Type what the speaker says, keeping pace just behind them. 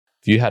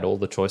If you had all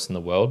the choice in the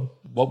world,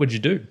 what would you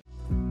do?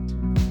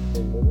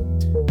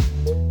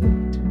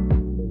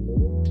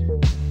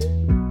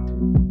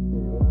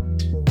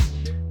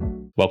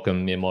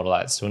 Welcome, Mere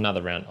Mortalites, to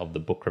another round of the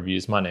book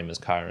reviews. My name is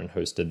Kyron,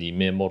 host of the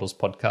Mere Mortals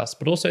podcast,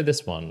 but also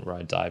this one where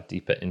I dive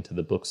deeper into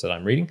the books that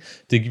I'm reading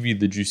to give you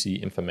the juicy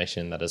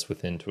information that is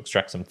within, to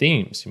extract some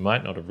themes you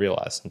might not have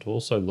realized, and to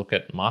also look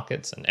at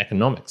markets and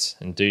economics.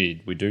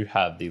 Indeed, we do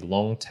have The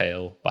Long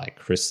Tail by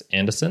Chris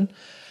Anderson,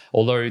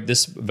 although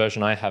this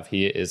version I have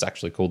here is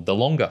actually called The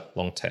Longer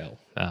Long Tail,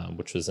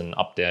 which was an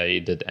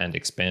updated and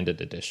expanded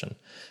edition.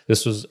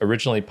 This was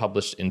originally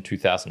published in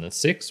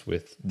 2006,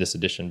 with this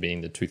edition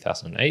being the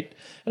 2008,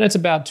 and it's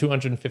about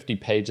 250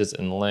 pages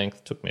in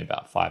length. Took me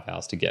about 5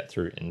 hours to get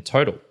through in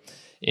total.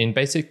 In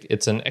basic,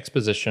 it's an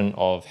exposition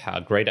of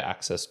how greater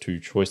access to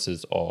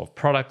choices of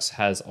products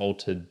has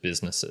altered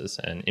businesses,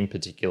 and in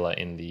particular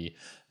in the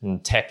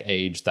tech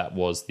age that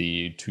was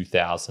the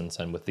 2000s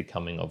and with the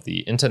coming of the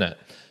internet.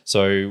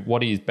 So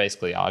what he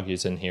basically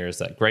argues in here is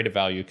that greater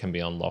value can be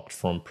unlocked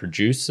from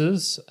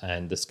producers,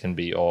 and this can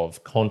be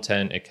of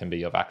content, it can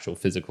be of actual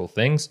physical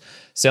things,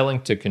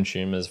 selling to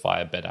consumers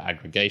via better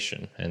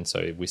aggregation. And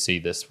so we see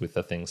this with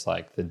the things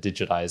like the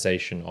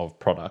digitization of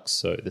products,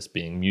 so this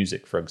being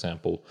music, for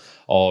example,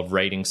 of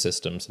rating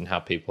systems and how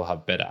people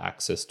have better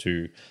access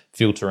to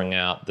filtering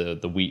out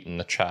the wheat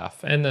and the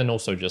chaff, and then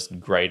also just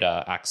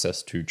greater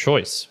access to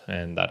choice.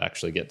 And that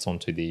actually gets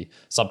onto the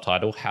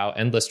subtitle, How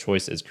Endless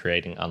Choice is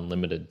Creating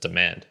Unlimited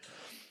Demand.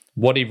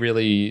 What he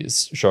really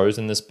shows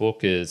in this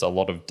book is a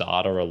lot of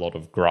data, a lot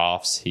of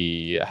graphs.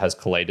 He has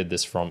collated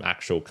this from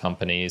actual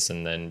companies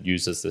and then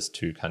uses this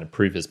to kind of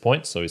prove his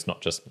point, so he's not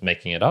just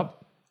making it up.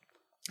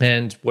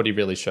 And what he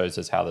really shows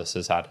is how this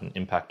has had an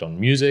impact on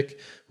music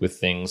with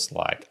things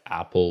like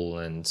Apple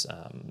and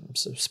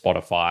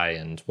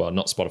Spotify, and, well,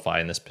 not Spotify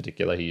in this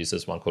particular, he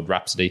uses one called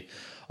Rhapsody,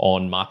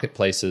 on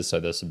marketplaces. So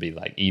this would be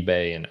like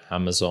eBay and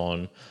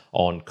Amazon,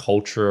 on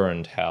culture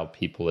and how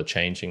people are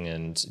changing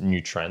and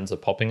new trends are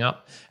popping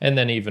up. And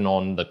then even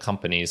on the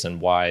companies and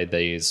why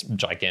these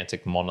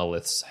gigantic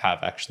monoliths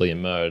have actually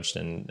emerged,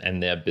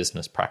 and their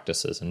business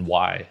practices and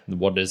why.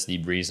 What is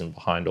the reason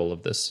behind all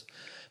of this?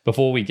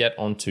 Before we get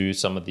onto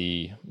some of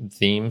the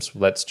themes,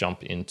 let's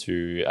jump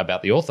into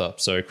about the author.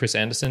 So Chris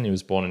Anderson, he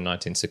was born in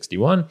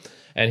 1961,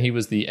 and he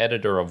was the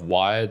editor of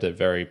Wired, a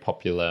very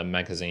popular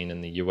magazine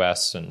in the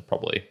US and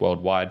probably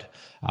worldwide,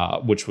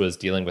 which was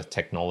dealing with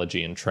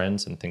technology and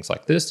trends and things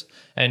like this.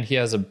 And he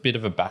has a bit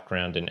of a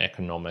background in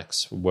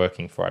economics,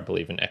 working for, I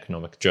believe, an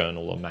economic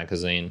journal or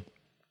magazine.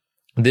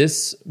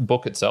 This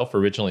book itself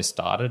originally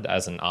started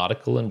as an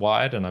article in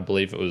Wired, and I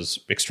believe it was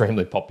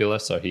extremely popular,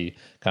 so he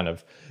kind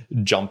of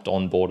jumped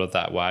on board of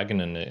that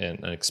wagon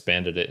and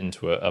expanded it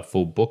into a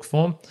full book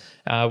form.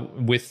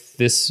 With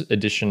this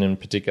edition in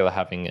particular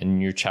having a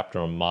new chapter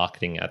on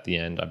marketing at the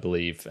end, I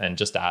believe, and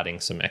just adding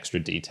some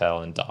extra detail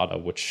and data,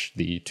 which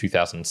the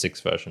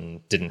 2006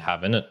 version didn't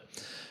have in it.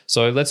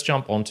 So let's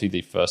jump onto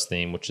the first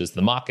theme, which is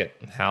the market,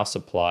 how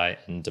supply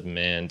and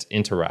demand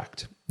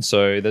interact.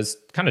 So there's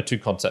kind of two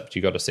concepts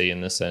you got to see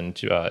in this. And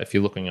if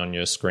you're looking on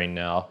your screen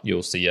now,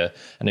 you'll see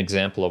an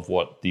example of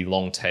what the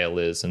long tail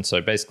is. And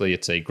so basically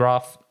it's a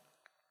graph,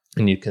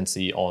 and you can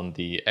see on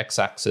the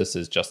x-axis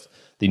is just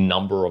the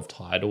number of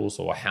titles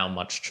or how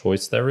much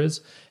choice there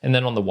is. And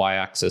then on the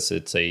y-axis,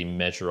 it's a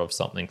measure of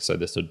something. So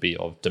this would be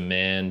of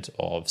demand,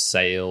 of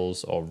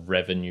sales, of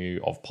revenue,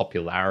 of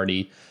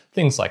popularity,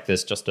 things like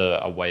this, just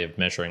a way of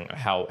measuring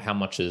how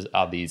much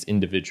are these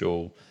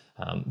individual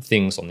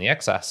things on the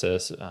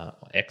x-axis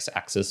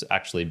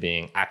actually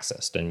being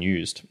accessed and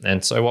used.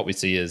 And so what we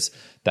see is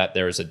that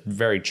there is a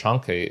very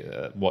chunky,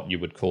 what you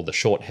would call the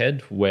short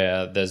head,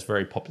 where there's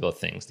very popular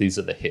things. These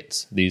are the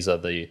hits. These are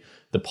the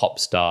pop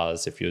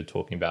stars, if you're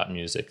talking about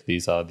music.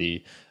 These are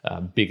the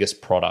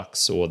biggest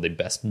products or the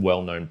best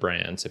well-known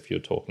brands, if you're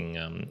talking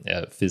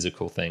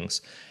physical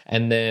things.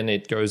 And then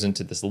it goes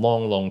into this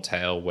long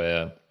tail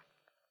where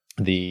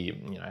the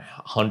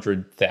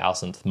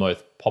 100,000th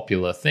most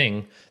popular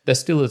thing, there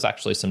still is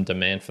actually some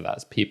demand for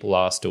that. People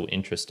are still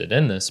interested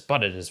in this,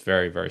 but it is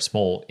very, very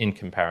small in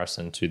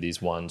comparison to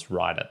these ones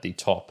right at the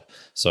top.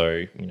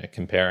 So,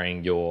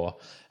 comparing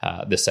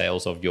the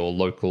sales of your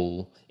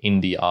local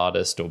indie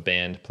artist or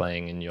band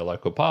playing in your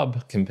local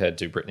pub compared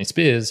to Britney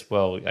Spears,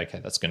 well, okay,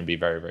 that's going to be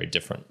very, very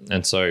different.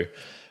 And so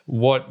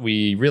what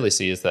we really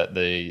see is that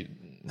the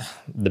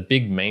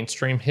big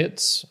mainstream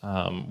hits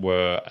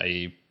were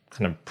a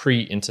kind of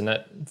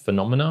pre-internet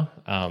phenomena,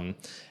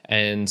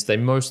 and they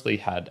mostly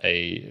had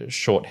a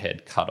short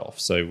head cutoff.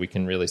 So we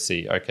can really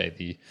see,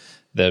 okay,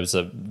 there was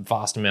a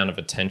vast amount of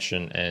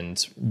attention,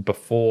 and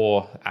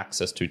before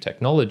access to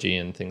technology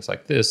and things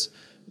like this,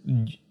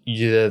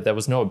 there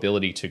was no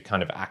ability to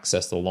kind of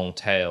access the long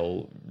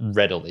tail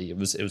readily. It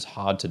was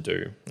hard to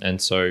do. And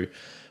so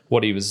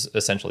what he was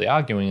essentially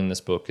arguing in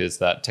this book is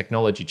that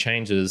technology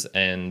changes,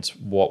 and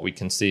what we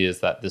can see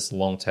is that this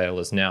long tail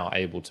is now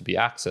able to be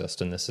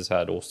accessed. And this has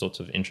had all sorts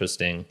of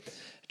interesting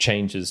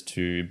changes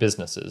to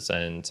businesses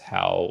and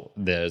how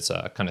there's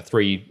kind of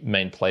three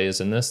main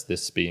players in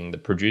this being the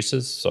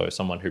producers. So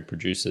someone who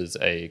produces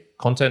a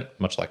content,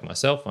 much like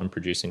myself, I'm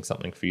producing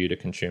something for you to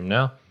consume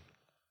now.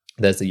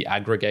 There's the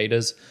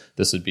aggregators.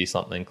 This would be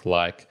something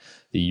like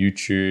the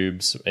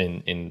YouTubes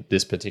in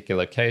this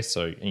particular case.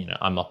 So,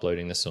 I'm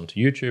uploading this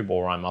onto YouTube,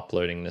 or I'm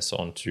uploading this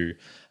onto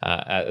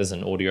as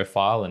an audio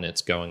file, and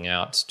it's going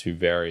out to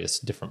various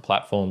different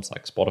platforms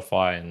like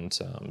Spotify and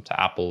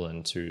to Apple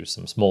and to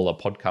some smaller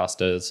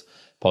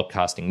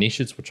podcasting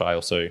niches, which I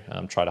also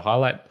try to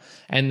highlight.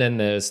 And then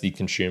there's the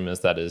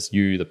consumers, that is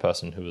you, the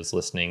person who is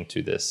listening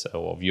to this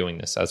or viewing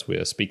this as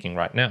we're speaking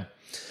right now.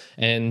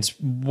 And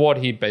what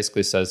he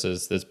basically says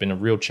is there's been a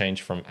real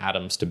change from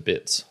atoms to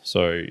bits.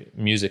 So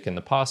music in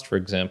the past, for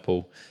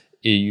example,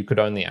 you could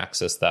only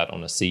access that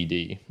on a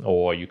CD,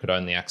 or you could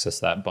only access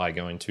that by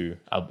going to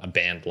a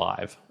band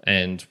live.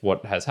 And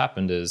what has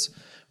happened is,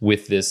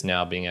 with this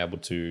now being able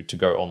to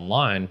go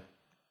online,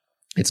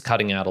 it's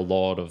cutting out a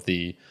lot of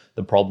the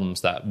problems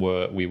that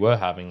we were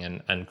having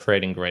and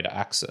creating greater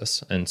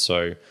access. And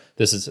so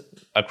this is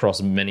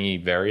across many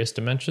various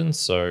dimensions.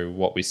 So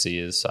what we see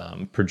is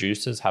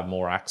producers have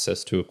more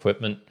access to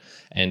equipment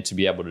and to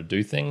be able to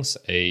do things.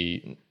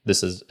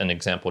 This is an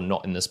example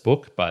not in this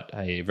book, but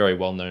a very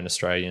well-known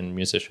Australian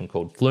musician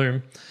called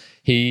Flume.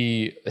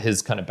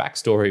 His kind of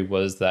backstory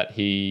was that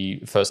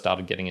he first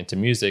started getting into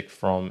music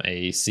from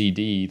a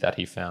CD that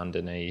he found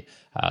in a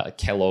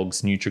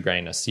Kellogg's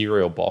Nutri-Grain, a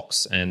cereal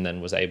box, and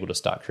then was able to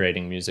start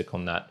creating music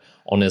on that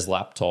on his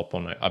laptop,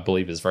 I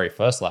believe his very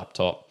first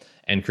laptop,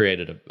 and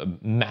created a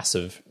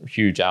massive,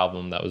 huge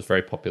album that was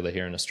very popular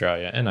here in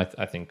Australia, and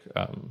I think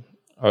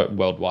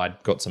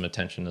worldwide got some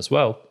attention as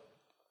well.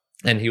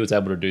 And he was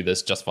able to do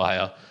this just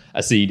via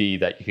a CD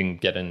that you can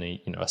get in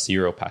a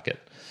cereal packet.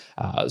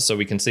 So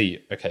we can see,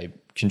 okay,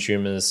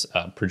 consumers,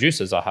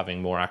 producers are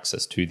having more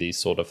access to these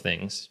sort of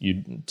things.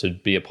 To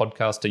be a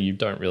podcaster, you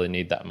don't really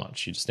need that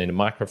much. You just need a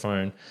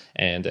microphone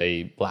and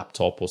a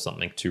laptop or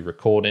something to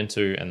record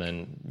into, and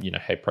then,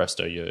 hey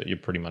presto, you're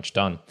pretty much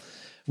done.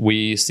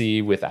 We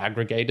see with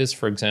aggregators,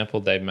 for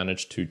example, they've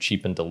managed to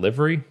cheapen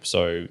delivery.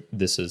 So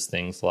this is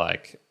things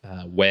like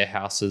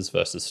warehouses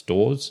versus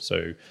stores.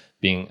 So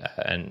being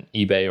an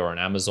eBay or an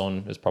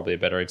Amazon is probably a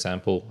better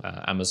example.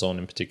 Amazon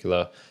in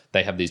particular,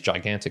 they have these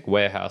gigantic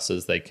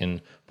warehouses. They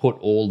can put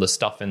all the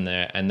stuff in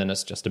there, and then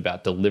it's just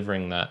about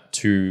delivering that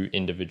to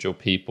individual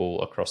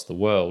people across the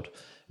world.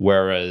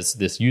 Whereas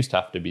this used to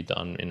have to be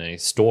done in a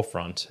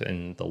storefront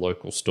in the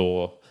local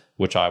store,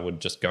 which I would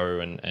just go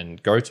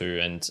and go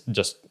to, and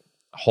just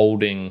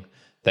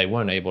they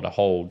weren't able to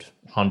hold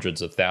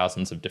hundreds of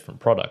thousands of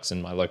different products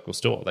in my local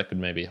store. They could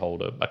maybe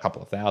hold a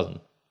couple of thousand.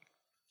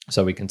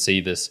 So we can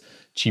see this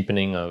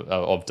cheapening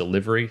of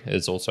delivery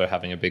is also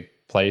having a big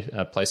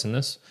place in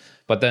this.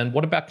 But then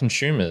what about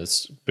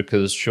consumers?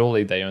 Because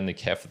surely they only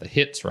care for the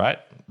hits, right?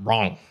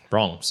 Wrong.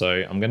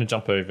 So I'm going to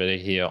jump over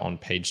here on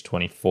page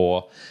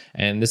 24.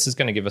 And this is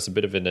going to give us a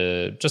bit of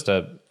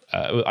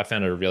I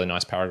found it a really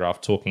nice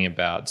paragraph talking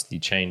about the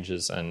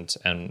changes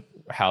and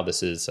how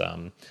this is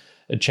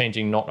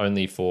changing not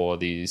only for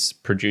these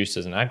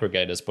producers and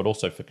aggregators, but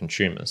also for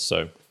consumers.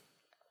 So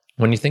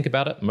when you think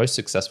about it, most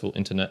successful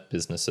internet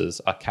businesses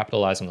are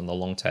capitalizing on the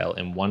long tail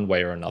in one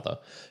way or another.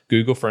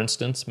 Google, for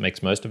instance,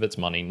 makes most of its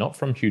money not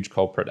from huge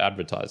corporate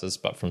advertisers,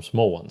 but from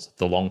small ones,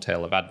 the long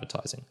tail of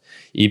advertising.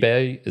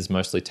 eBay is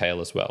mostly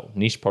tail as well,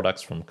 niche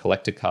products from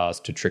collector cars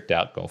to tricked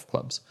out golf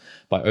clubs.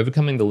 By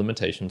overcoming the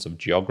limitations of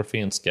geography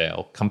and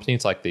scale,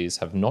 companies like these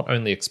have not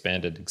only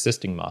expanded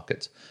existing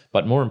markets,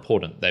 but more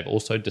important, they've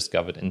also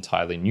discovered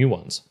entirely new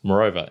ones.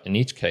 Moreover, in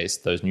each case,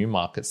 those new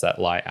markets that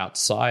lie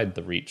outside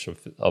the reach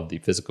of the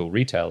physical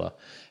retailer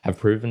have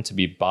proven to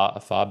be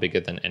far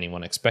bigger than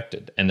anyone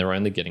expected, and they're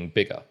only getting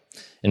bigger.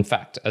 In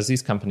fact, as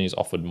these companies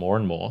offered more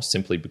and more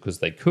simply because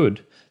they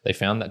could, they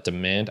found that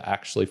demand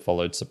actually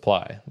followed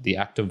supply. The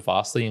act of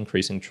vastly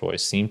increasing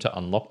choice seemed to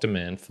unlock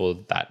demand for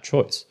that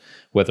choice.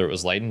 Whether it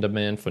was latent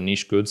demand for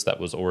niche goods that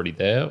was already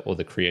there or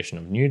the creation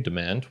of new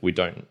demand, we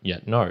don't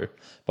yet know.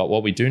 But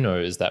what we do know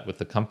is that with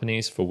the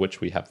companies for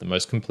which we have the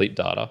most complete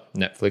data,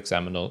 Netflix,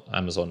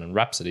 Amazon, and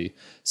Rhapsody,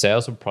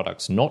 sales of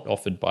products not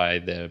offered by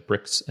their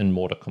bricks and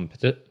mortar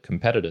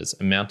competitors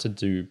amounted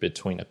to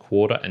between a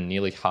quarter and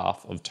nearly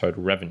half of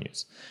total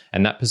revenues.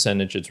 And that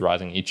percentage is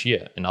rising each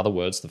year. In other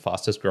words, the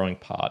fastest growing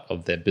part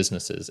of their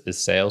businesses is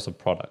sales of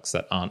products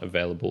that aren't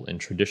available in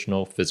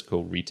traditional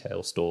physical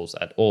retail stores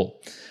at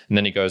all. And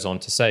then he goes on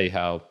to say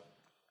how,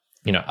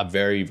 a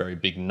very, very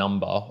big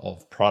number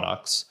of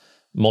products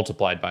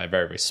multiplied by a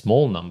very, very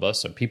small number.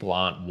 So people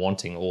aren't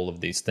wanting all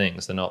of these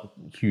things. They're not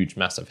huge,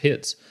 massive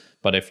hits.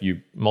 But if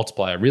you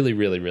multiply a really,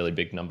 really, really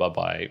big number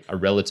by a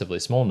relatively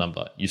small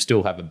number, you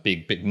still have a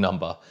big, big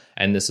number.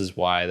 And this is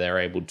why they're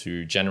able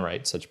to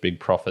generate such big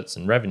profits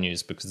and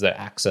revenues, because they're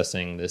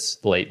accessing this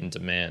latent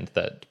demand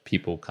that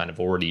people kind of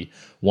already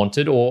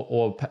wanted,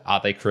 or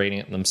are they creating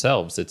it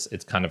themselves?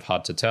 It's kind of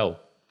hard to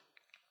tell.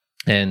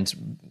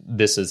 And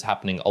this is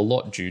happening a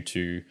lot due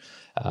to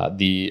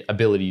the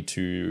ability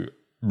to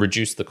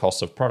reduce the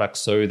cost of products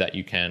so that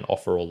you can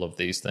offer all of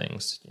these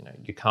things.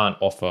 You can't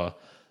offer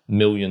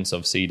millions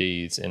of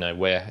CDs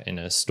in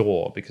a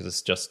store because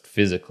it's just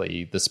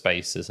physically the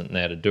space isn't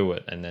there to do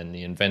it, and then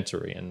the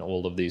inventory and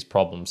all of these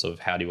problems of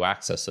how do you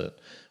access it.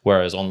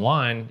 Whereas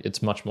online,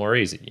 it's much more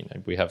easy.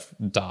 We have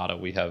data,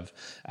 we have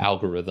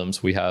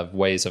algorithms, we have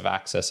ways of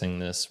accessing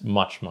this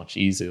much more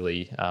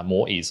easily,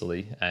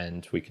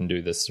 and we can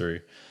do this through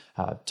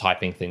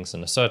typing things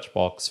in a search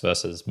box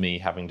versus me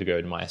having to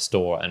go to my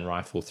store and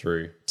rifle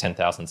through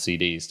 10,000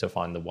 CDs to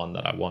find the one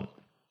that I want.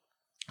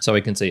 So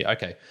we can see,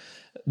 okay,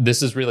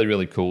 this is really,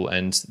 really cool.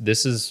 And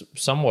this is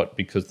somewhat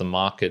because the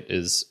market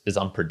is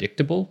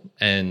unpredictable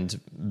and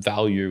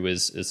value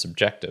is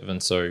subjective.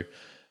 And so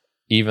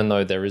even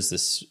though there is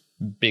this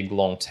big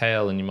long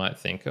tail and you might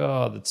think,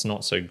 oh, that's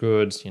not so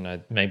good,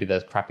 maybe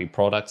there's crappy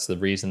products, the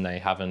reason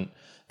they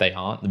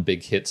aren't the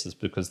big hits is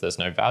because there's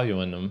no value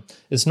in them.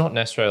 It's not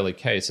necessarily the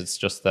case. It's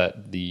just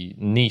that the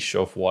niche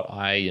of what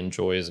I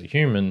enjoy as a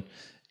human,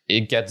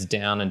 it gets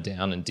down and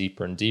down and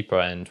deeper and deeper.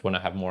 And when I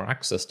have more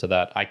access to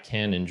that, I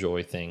can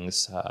enjoy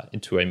things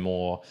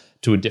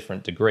to a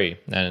different degree.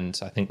 And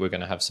I think we're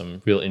going to have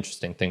some real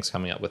interesting things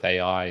coming up with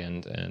AI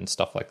and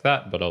stuff like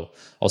that. But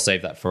I'll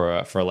save that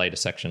for a later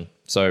section.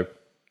 So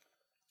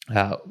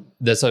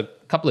there's a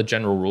couple of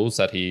general rules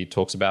that he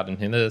talks about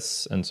in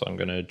this, and so I'm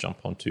going to jump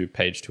onto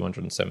page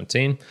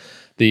 217.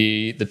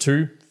 The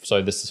two,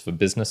 so this is for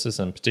businesses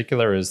in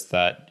particular, is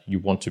that you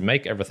want to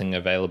make everything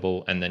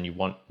available, and then you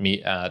want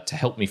me to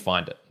help me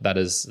find it. That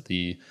is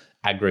the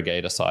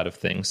aggregator side of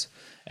things.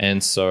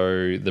 And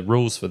so the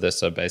rules for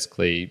this are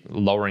basically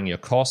lowering your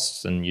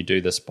costs, and you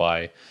do this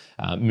by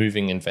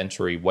moving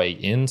inventory way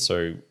in,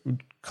 so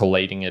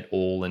collating it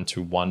all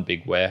into one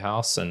big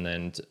warehouse, and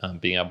then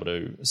being able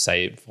to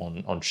save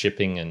on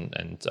shipping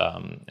and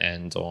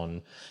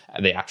on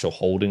the actual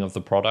holding of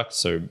the product.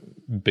 So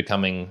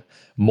becoming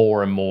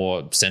more and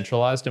more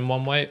centralized in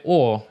one way,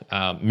 or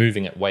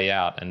moving it way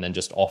out and then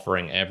just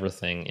offering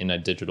everything in a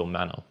digital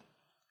manner.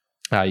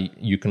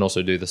 You can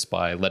also do this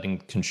by letting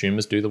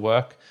consumers do the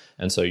work.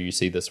 And so you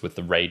see this with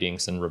the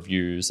ratings and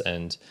reviews,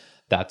 and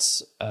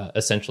that's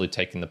essentially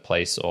taking the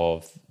place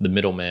of the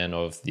middleman,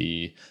 of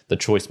the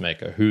choice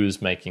maker.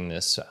 Who's making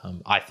this?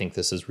 I think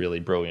this is really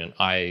brilliant.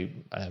 I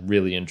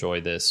really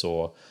enjoy this.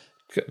 Or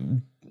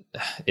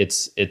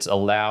it's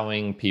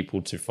allowing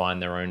people to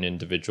find their own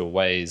individual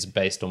ways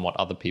based on what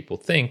other people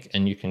think,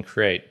 and you can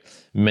create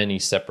many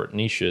separate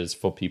niches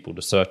for people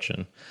to search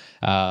in.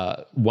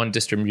 One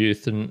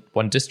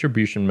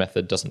distribution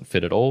method doesn't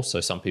fit at all. So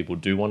some people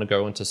do want to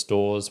go into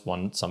stores.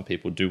 Some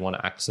people do want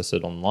to access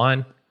it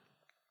online.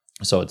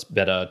 So it's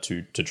better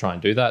to try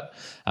and do that.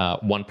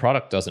 One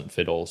product doesn't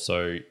fit all.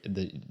 So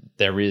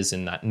there is,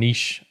 in that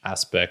niche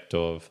aspect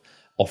of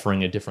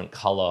offering a different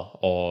color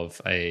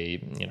of a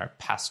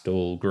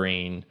pastel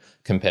green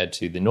compared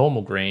to the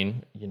normal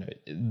green,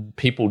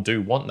 people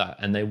do want that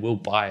and they will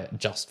buy it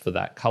just for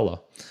that color.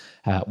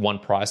 One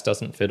price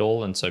doesn't fit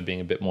all, and so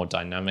being a bit more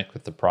dynamic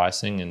with the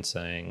pricing and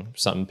saying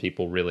some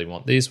people really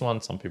want these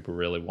ones, some people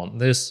really want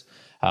this,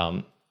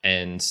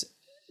 and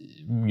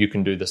you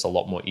can do this a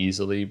lot more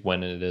easily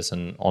when it is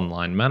an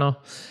online manner.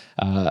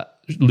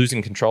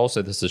 Losing control,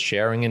 so this is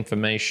sharing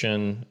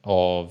information,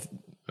 of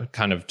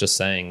kind of just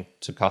saying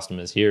to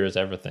customers, here is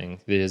everything.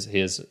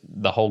 Here's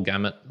the whole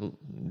gamut.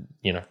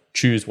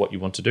 Choose what you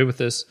want to do with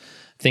this.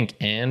 Think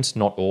and,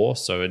 not or.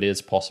 So it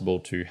is possible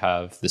to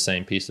have the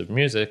same piece of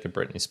music, a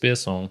Britney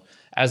Spears song,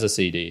 as a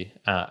CD,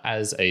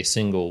 as a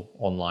single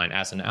online,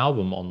 as an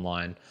album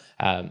online.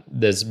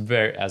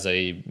 As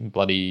a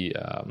bloody,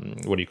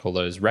 what do you call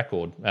those,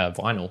 record,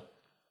 vinyl.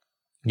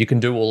 You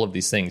can do all of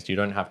these things. You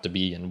don't have to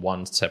be in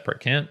one separate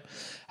camp.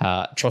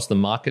 Trust the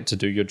market to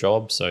do your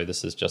job. So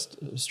this is just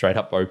straight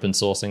up open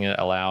sourcing it,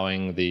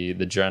 allowing the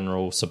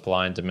general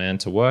supply and demand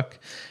to work,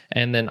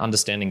 and then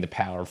understanding the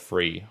power of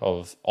free,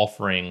 of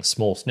offering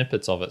small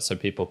snippets of it so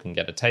people can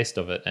get a taste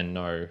of it and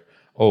know,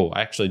 oh,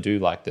 I actually do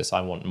like this.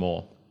 I want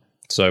more.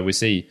 So we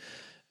see,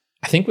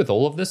 I think with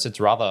all of this, it's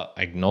rather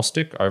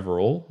agnostic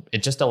overall.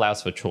 It just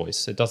allows for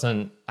choice. It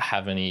doesn't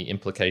have any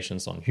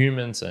implications on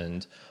humans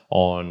and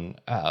on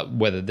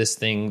whether this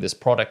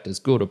product is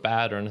good or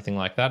bad or anything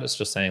like that. It's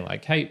just saying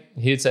like, hey,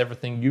 here's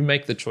everything. You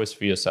make the choice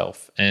for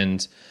yourself.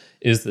 And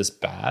is this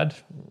bad?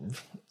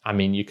 I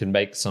mean, you can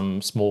make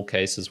some small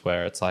cases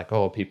where it's like,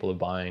 oh, people are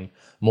buying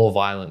more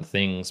violent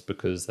things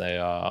because they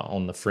are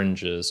on the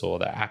fringes, or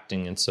they're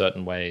acting in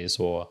certain ways,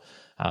 or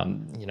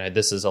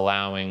this is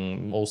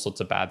allowing all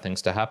sorts of bad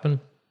things to happen.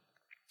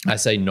 I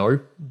say no,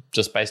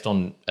 just based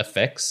on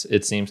effects.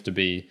 It seems to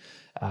be,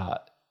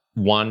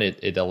 one,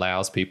 it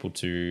allows people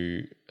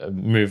to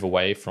move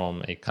away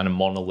from a kind of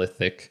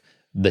monolithic,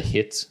 the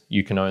hit,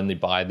 you can only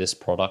buy this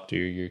product or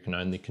you can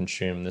only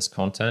consume this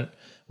content.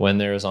 When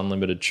there is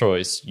unlimited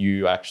choice,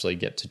 you actually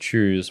get to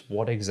choose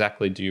what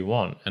exactly do you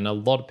want. And a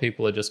lot of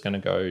people are just going to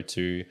go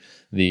to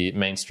the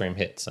mainstream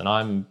hits, and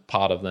I'm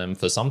part of them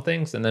for some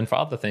things. And then for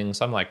other things,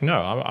 I'm like,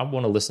 no, I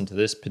want to listen to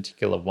this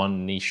particular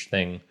one niche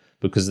thing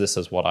because this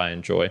is what I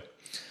enjoy.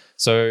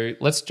 So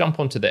let's jump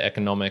onto the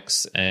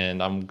economics,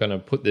 and I'm going to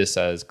put this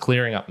as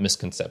clearing up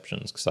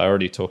misconceptions, because I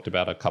already talked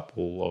about a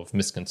couple of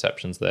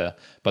misconceptions there,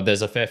 but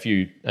there's a fair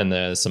few and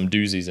there's some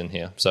doozies in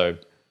here. So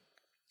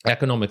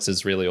economics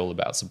is really all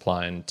about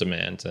supply and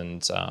demand,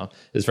 and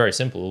it's very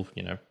simple.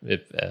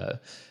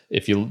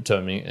 If you're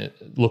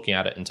looking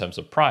at it in terms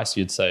of price,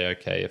 you'd say,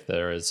 okay, if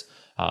there is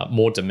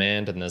more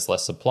demand and there's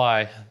less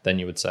supply, then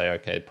you would say,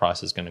 okay, the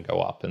price is going to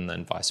go up, and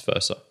then vice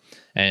versa.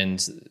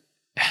 And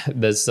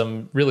there's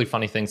some really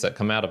funny things that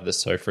come out of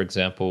this. So, for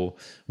example,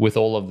 with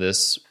all of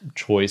this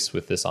choice,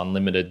 with this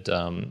unlimited,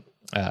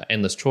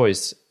 endless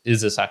choice,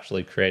 is this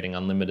actually creating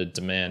unlimited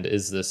demand?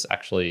 Is this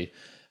actually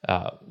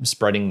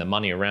spreading the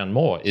money around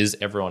more? Is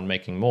everyone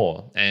making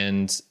more?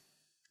 And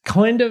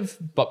kind of,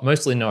 but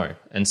mostly no.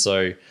 And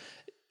so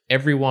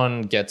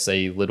everyone gets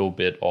a little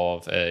bit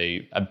of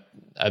a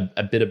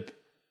bit of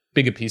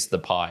bigger piece of the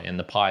pie, and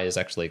the pie is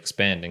actually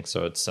expanding.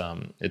 So it's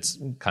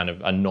kind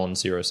of a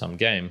non-zero sum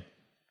game.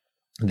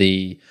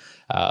 The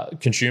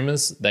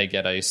consumers, they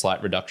get a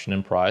slight reduction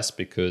in price,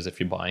 because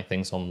if you're buying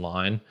things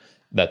online,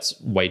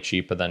 that's way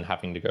cheaper than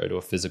having to go to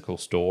a physical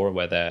store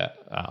where they're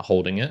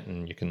holding it.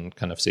 And you can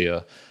kind of see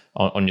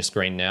on your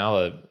screen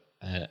now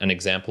an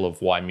example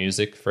of why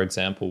music, for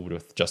example,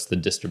 with just the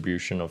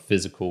distribution of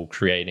physical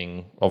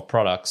creating of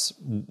products,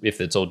 if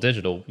it's all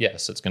digital,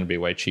 yes, it's going to be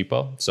way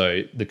cheaper.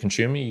 So the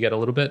consumer, you get a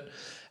little bit.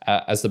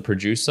 As the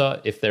producer,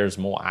 if there's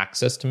more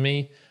access to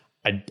me,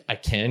 I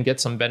can get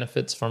some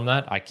benefits from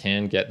that. I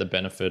can get the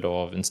benefit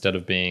of, instead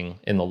of being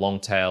in the long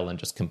tail and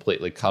just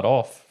completely cut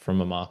off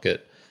from a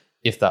market,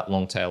 if that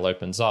long tail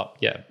opens up,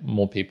 yeah,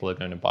 more people are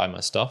going to buy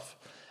my stuff.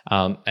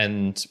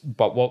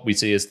 But what we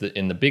see is that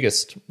in the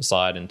biggest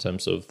side, in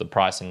terms of the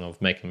pricing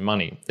of making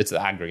money, it's the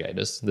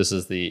aggregators. This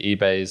is the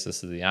eBays,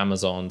 this is the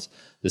Amazons,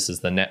 this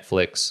is the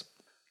Netflix.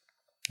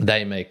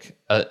 They make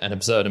an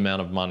absurd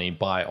amount of money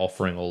by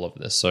offering all of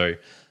this. So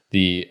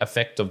the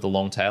effect of the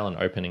long tail and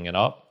opening it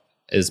up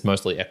is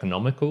mostly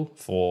economical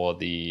for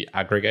the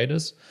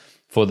aggregators.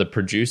 For the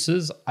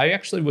producers, I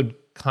actually would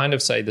kind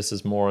of say this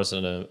is more as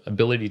an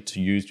ability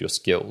to use your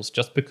skills.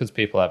 Just because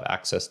people have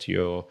access to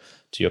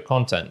your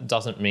content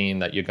doesn't mean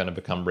that you're going to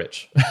become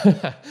rich.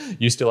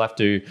 You still have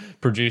to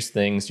produce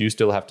things, you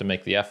still have to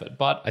make the effort.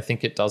 But I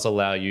think it does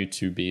allow you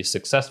to be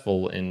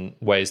successful in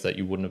ways that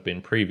you wouldn't have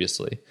been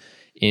previously.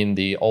 In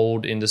the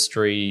old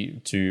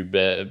industry, to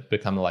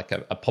become like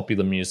a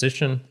popular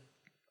musician,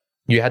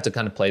 you had to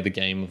kind of play the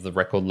game of the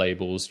record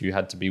labels. You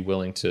had to be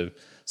willing to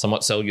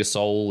somewhat sell your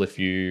soul if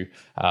you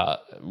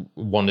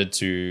wanted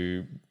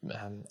to,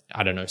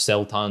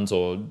 sell tons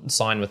or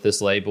sign with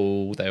this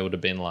label. They would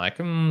have been like,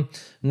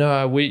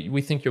 no,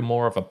 we think you're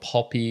more of a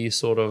poppy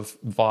sort of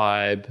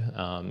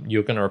vibe.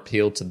 You're going to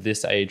appeal to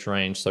this age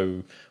range.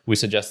 So we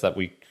suggest that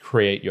we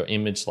create your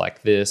image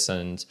like this.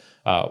 And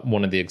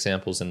one of the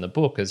examples in the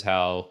book is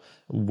how,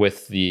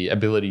 with the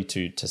ability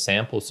to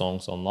sample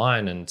songs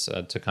online and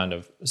to kind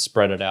of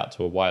spread it out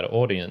to a wider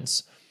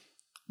audience,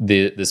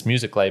 this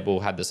music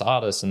label had this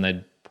artist, and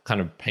they kind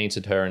of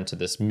painted her into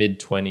this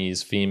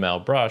mid-20s female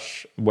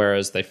brush,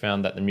 whereas they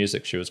found that the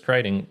music she was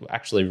creating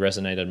actually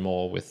resonated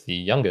more with the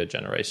younger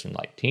generation,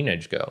 like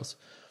teenage girls.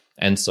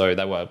 And so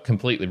they were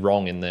completely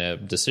wrong in their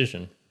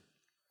decision.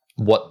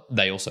 What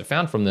they also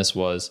found from this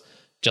was,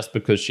 just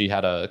because she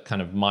had a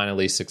kind of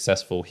minorly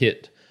successful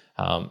hit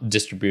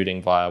distributing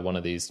via one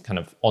of these kind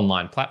of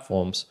online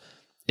platforms,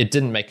 it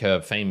didn't make her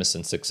famous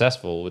and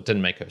successful. It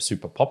didn't make her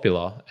super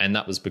popular. And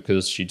that was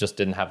because she just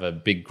didn't have a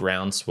big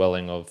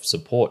groundswelling of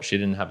support. She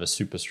didn't have a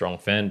super strong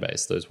fan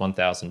base, those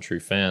 1,000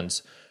 true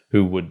fans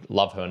who would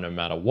love her no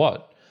matter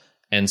what.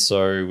 And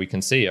so we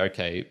can see,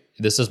 okay,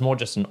 this is more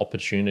just an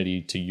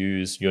opportunity to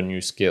use your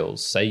new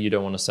skills. Say you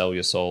don't want to sell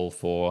your soul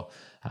for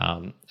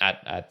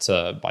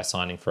by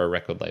signing for a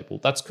record label.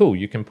 That's cool.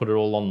 You can put it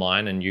all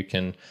online, and you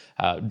can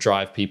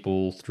drive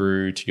people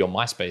through to your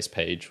MySpace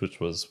page,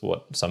 which was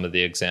what some of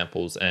the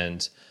examples.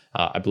 And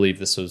I believe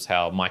this was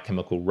how My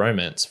Chemical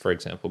Romance, for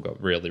example, got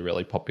really,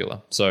 really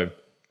popular. So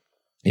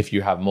if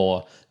you have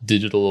more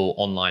digital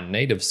online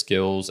native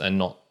skills and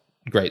not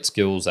great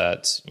skills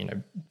at,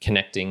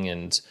 connecting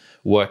and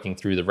working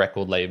through the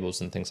record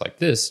labels and things like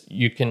this,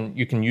 you can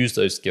use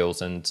those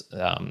skills, and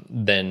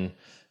then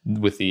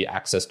with the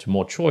access to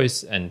more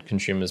choice and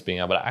consumers being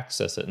able to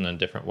access it in a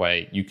different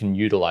way, you can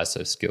utilize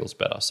those skills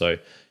better. So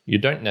you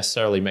don't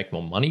necessarily make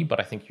more money, but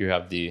I think you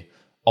have the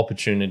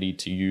opportunity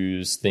to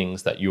use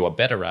things that you are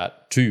better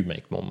at to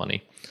make more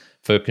money.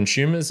 For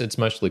consumers, it's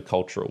mostly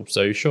cultural.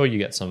 So sure, you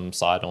get some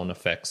side-on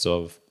effects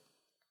of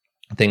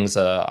things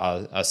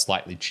are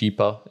slightly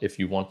cheaper if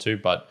you want to,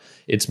 but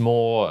it's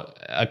more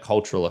a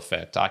cultural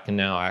effect. I can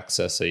now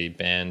access a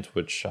band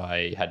which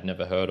I had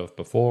never heard of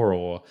before,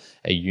 or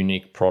a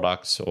unique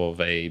product of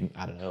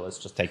let's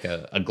just take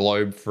a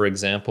globe, for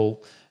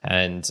example,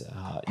 and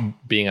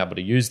being able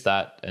to use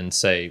that and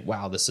say,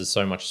 wow, this is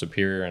so much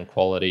superior in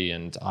quality,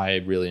 and I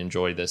really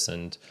enjoy this,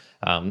 and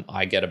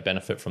I get a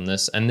benefit from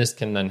this. And this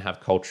can then have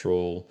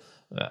cultural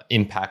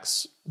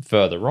impacts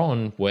further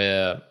on,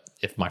 where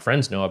if my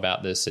friends know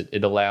about this,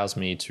 it allows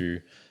me to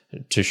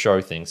to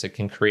show things. It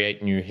can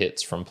create new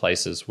hits from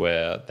places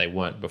where they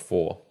weren't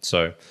before.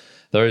 So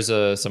those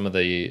are some of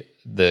the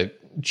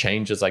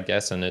changes, I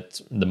guess, and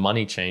it's the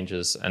money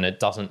changes, and it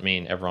doesn't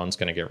mean everyone's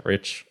going to get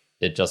rich.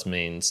 It just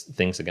means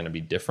things are going to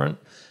be different.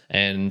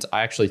 And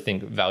I actually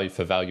think value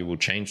for value will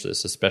change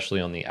this,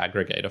 especially on the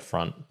aggregator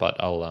front. But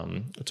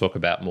I'll talk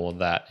about more of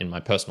that in my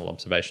personal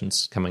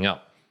observations coming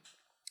up.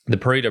 The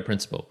Pareto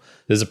principle.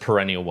 There's a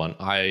perennial one.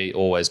 I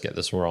always get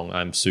this wrong.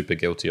 I'm super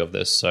guilty of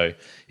this. So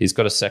he's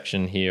got a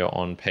section here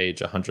on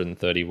page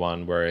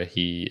 131 where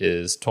he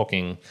is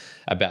talking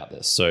about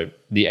this. So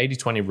the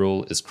 80-20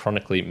 rule is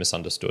chronically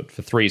misunderstood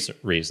for three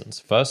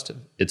reasons. First,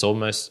 it's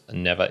almost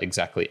never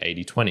exactly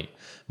 80-20.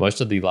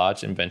 Most of the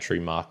large inventory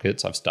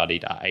markets I've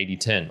studied are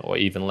 80-10 or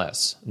even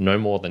less. No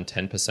more than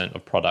 10%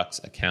 of products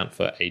account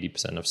for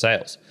 80% of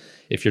sales.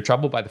 If you're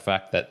troubled by the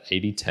fact that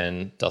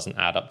 80-10 doesn't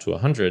add up to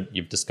 100,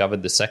 you've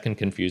discovered the second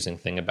confusing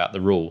thing about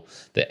the rule.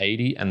 The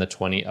 80 and the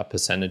 20 are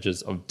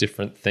percentages of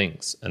different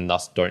things and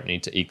thus don't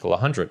need to equal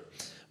 100.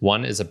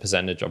 One is a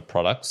percentage of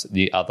products,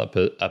 the other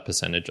a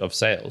percentage of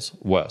sales.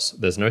 Worse,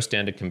 there's no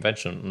standard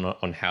convention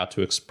on how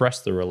to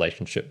express the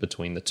relationship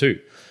between the two,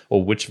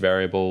 or which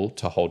variable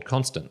to hold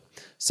constant.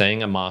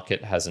 Saying a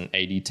market has an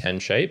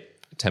 80-10 shape,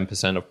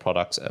 10% of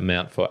products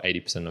amount for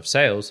 80% of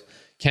sales,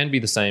 can be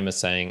the same as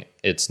saying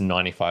it's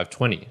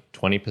 95-20.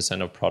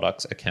 20% of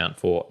products account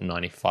for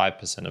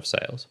 95% of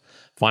sales.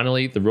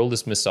 Finally, the rule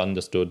is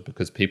misunderstood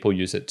because people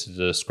use it to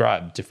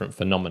describe different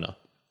phenomena.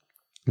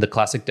 The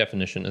classic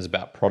definition is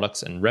about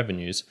products and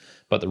revenues,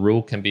 but the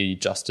rule can be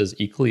just as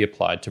equally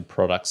applied to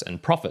products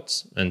and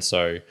profits. And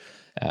so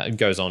it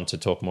goes on to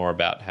talk more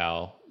about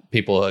how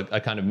people are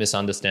kind of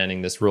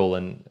misunderstanding this rule.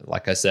 And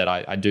like I said,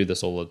 I do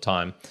this all the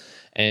time.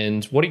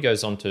 And what he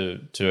goes on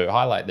to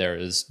highlight there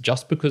is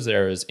just because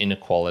there is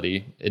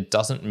inequality, it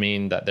doesn't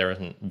mean that there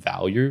isn't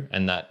value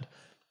and that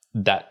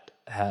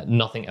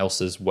nothing else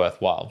is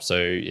worthwhile. So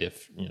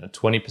if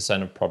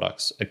 20% of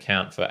products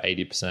account for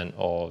 80%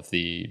 of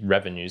the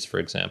revenues, for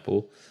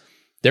example,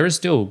 there is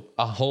still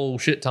a whole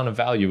shit ton of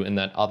value in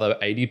that other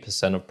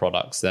 80% of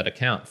products that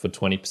account for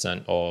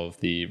 20% of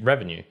the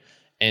revenue.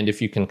 And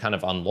if you can kind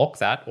of unlock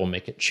that or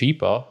make it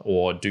cheaper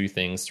or do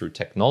things through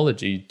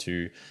technology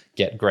to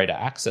get greater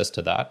access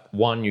to that,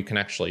 one, you can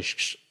actually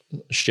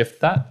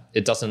shift that.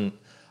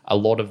 A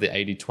lot of the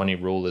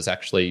 80-20 rule is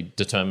actually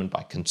determined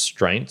by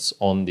constraints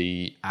on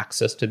the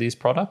access to these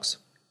products.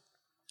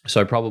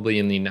 So probably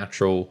in the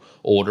natural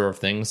order of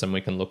things, and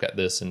we can look at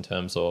this in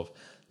terms of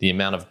the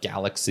amount of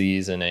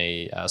galaxies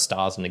in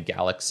stars in a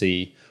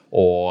galaxy,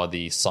 or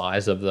the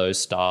size of those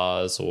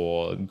stars,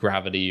 or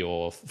gravity,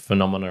 or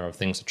phenomena of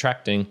things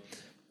attracting.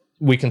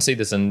 We can see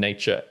this in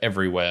nature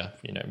everywhere,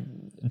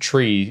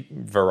 tree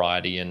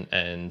variety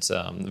and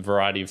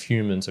variety of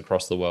humans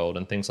across the world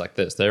and things like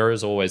this. There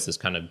is always this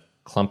kind of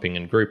clumping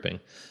and grouping,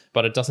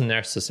 but it doesn't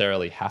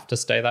necessarily have to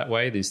stay that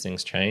way. These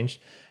things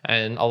change.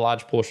 And a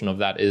large portion of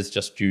that is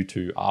just due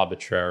to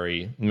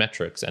arbitrary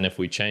metrics. And if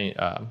we change,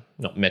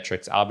 not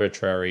metrics,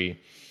 arbitrary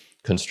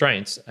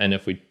constraints. And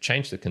if we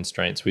change the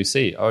constraints, we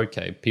see,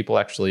 okay, people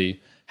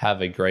actually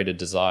have a greater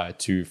desire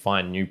to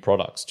find new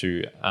products,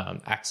 to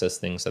access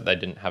things that they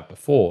didn't have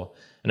before.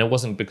 And it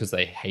wasn't because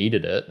they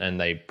hated it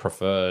and they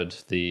preferred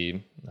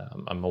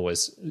I'm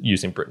always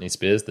using Britney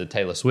Spears, the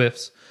Taylor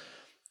Swifts.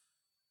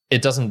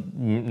 It doesn't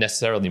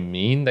necessarily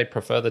mean they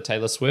prefer the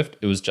Taylor Swift.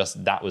 It was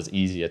just that was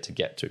easier to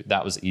get to.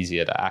 That was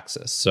easier to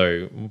access.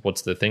 So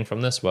what's the thing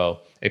from this?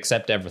 Well,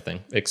 accept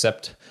everything.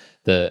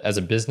 As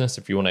a business,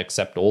 if you want to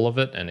accept all of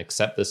it and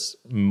accept this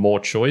more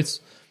choice,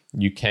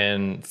 you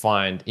can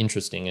find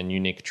interesting and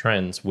unique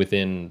trends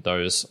within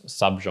those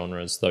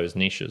subgenres, those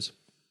niches.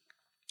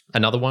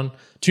 Another one,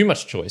 too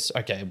much choice.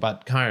 Okay,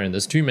 but Kyron,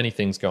 there's too many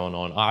things going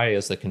on.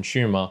 As the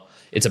consumer,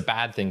 it's a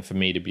bad thing for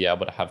me to be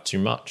able to have too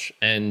much.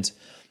 And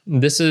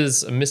this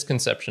is a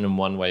misconception in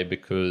one way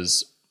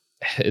because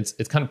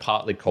it's kind of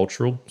partly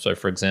cultural. So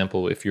for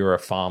example, if you're a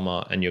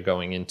farmer and you're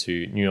going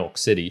into New York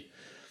City,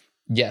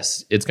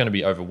 yes, it's going to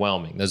be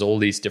overwhelming. There's all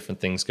these different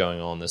things going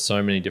on. There's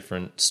so many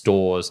different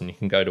stores, and you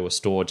can go to a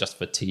store just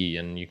for tea,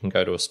 and you can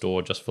go to a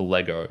store just for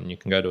Lego, and you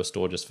can go to a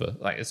store just for,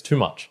 it's too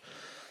much.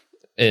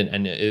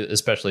 And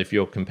especially if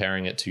you're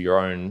comparing it to your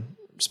own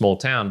small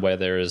town where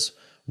there is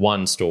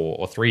one store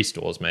or three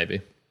stores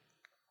maybe.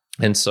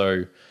 And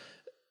so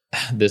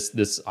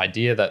this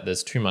idea that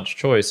there's too much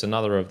choice,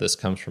 another of this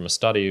comes from a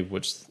study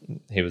which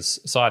he was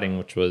citing,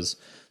 which was,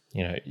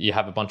 you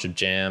have a bunch of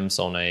jams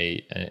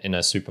in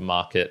a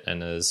supermarket,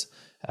 and there's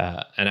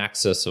an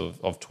access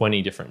of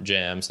 20 different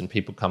jams, and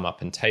people come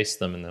up and taste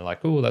them, and they're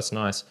like, oh, that's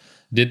nice.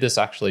 Did this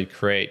actually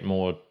create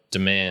more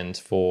demand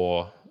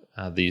for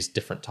these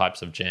different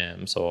types of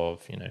jams,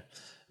 of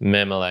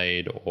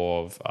marmalade,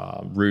 of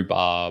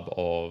rhubarb,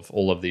 of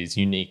all of these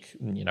unique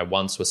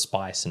ones with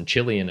spice and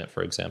chili in it,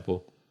 for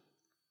example?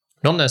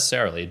 Not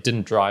necessarily. It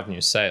didn't drive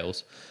new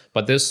sales,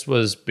 but this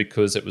was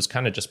because it was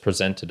kind of just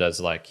presented as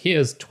like,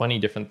 here's 20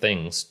 different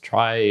things,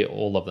 try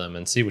all of them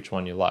and see which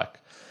one you like.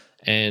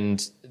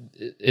 And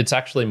it's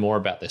actually more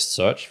about this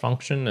search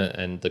function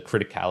and the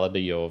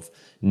criticality of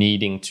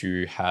needing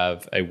to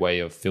have a way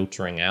of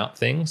filtering out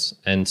things.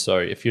 And so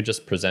if you're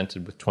just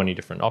presented with 20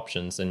 different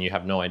options and you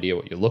have no idea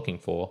what you're looking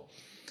for,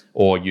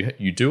 or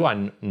you do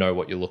know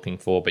what you're looking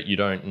for, but you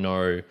don't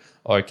know,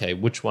 okay,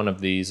 which one of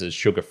these is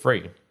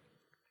sugar-free?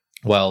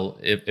 Well,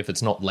 if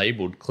it's not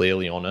labeled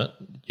clearly on it,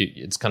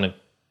 it's kind of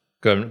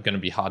going to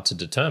be hard to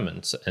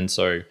determine. And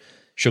so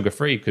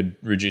sugar-free could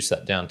reduce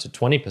that down to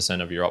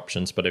 20% of your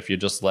options. But if you're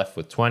just left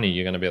with 20,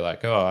 you're going to be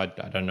like, oh,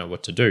 I don't know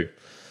what to do.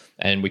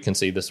 And we can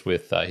see this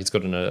with, he's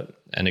got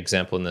an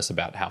example in this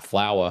about how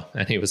flour,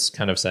 and he was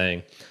kind of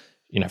saying,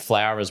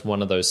 flour is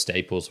one of those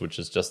staples, which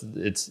is just,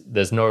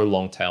 there's no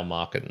long tail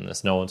market in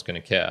this. No one's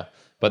going to care.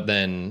 But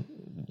then,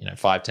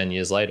 5-10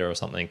 years later or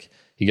something,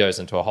 he goes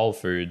into a Whole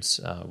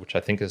Foods, which I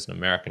think is an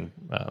American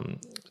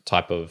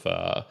type of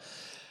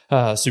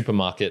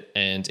supermarket,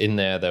 and in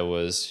there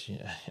was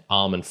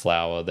almond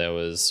flour, there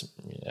was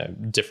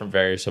different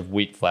variants of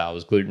wheat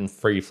flours,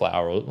 gluten-free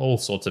flour, all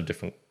sorts of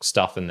different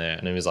stuff in there.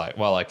 And he was like,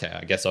 well, okay,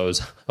 I guess I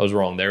was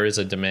wrong. There is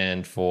a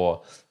demand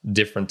for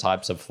different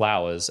types of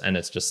flours, and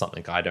it's just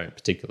something I don't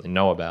particularly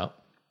know about.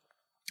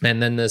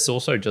 And then there's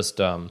also just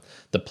the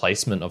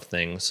placement of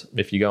things.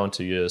 If you go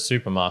into your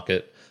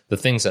supermarket, the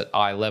things at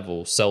eye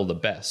level sell the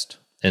best.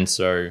 And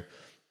so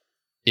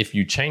if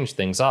you change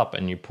things up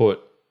and you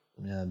put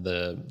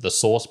the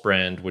Source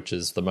brand, which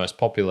is the most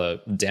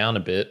popular, down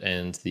a bit,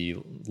 and the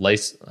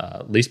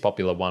least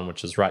popular one,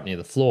 which is right near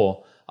the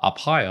floor, up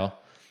higher,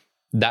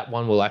 that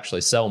one will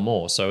actually sell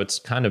more. So it's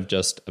kind of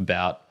just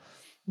about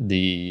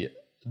the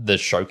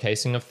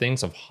showcasing of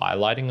things, of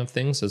highlighting of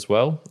things as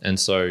well. And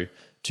so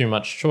too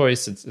much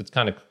choice, it's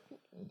kind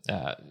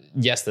of,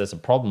 yes, there's a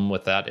problem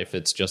with that if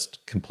it's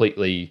just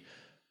completely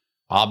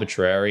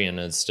arbitrary and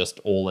it's just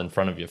all in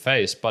front of your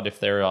face. But if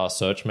there are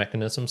search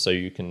mechanisms so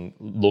you can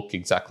look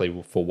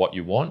exactly for what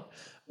you want,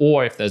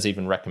 or if there's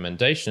even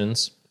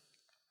recommendations,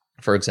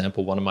 for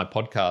example, one of my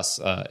podcasts,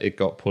 it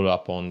got put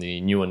up on the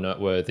New and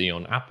Noteworthy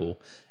on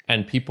Apple,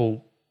 and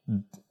people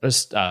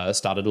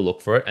started to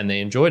look for it and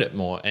they enjoyed it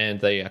more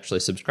and they actually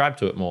subscribed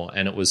to it more,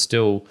 and it was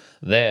still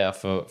there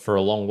for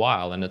a long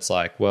while. And it's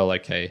like, well,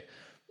 okay,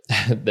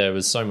 there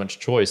was so much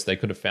choice, they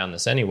could have found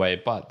this anyway,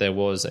 but there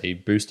was a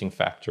boosting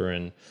factor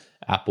in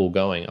Apple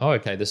going, oh,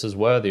 okay, this is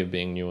worthy of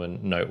being new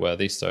and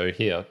noteworthy, so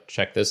here,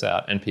 check this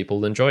out, and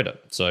people enjoyed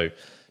it. So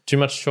too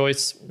much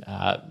choice,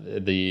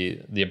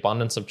 the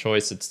abundance of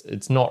choice,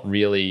 it's not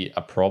really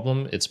a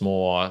problem. It's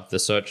more the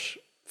search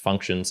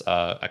functions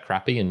are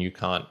crappy and you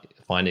can't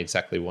find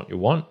exactly what you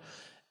want,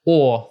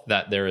 or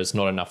that there is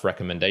not enough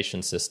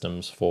recommendation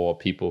systems for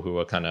people who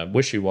are kind of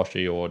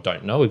wishy-washy or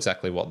don't know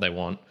exactly what they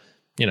want.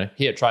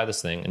 Here, try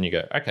this thing, and you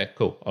go, okay,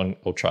 cool,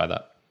 I'll try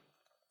that.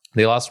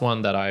 The last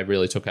one that I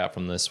really took out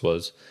from this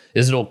was,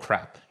 is it all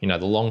crap? The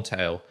long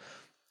tail.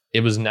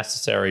 It was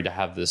necessary to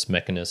have this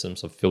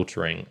mechanisms of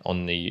filtering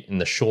in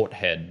the short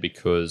head,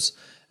 because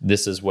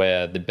this is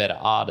where the better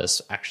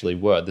artists actually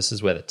were. This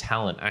is where the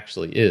talent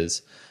actually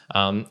is.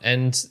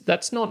 And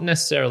that's not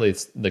necessarily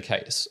the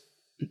case.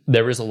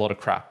 There is a lot of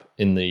crap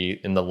in the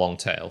long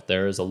tail.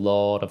 There is a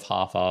lot of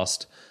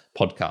half-assed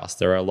podcasts.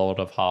 There are a lot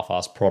of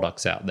half-assed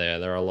products out there.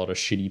 There are a lot of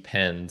shitty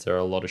pens. There are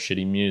a lot of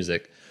shitty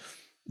music.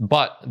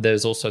 But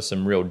there's also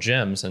some real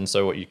gems. And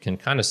so what you can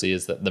kind of see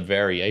is that the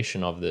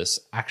variation of this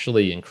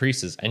actually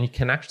increases, and you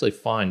can actually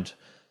find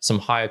some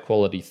higher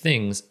quality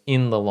things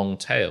in the long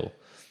tail.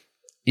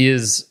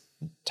 Is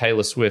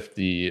Taylor Swift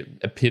the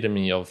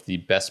epitome of the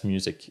best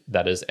music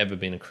that has ever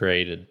been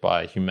created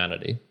by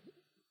humanity?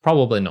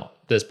 Probably not.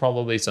 There's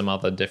probably some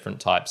other different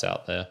types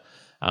out there.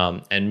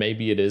 And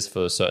maybe it is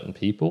for certain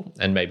people,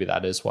 and maybe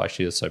that is why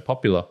she is so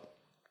popular.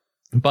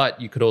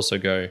 But you could also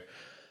go,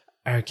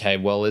 okay,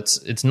 well,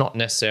 it's not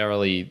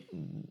necessarily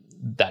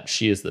that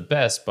she is the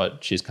best,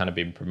 but she's kind of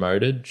been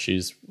promoted.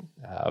 She's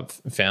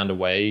found a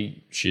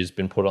way. She's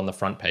been put on the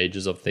front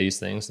pages of these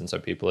things, and so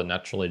people are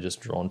naturally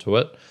just drawn to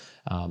it.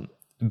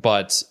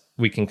 But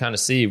we can kind of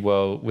see,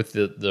 well, with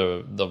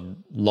the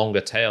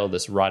longer tail,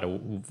 this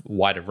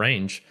wider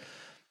range,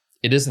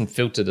 it isn't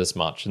filtered as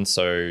much. And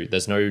so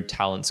there's no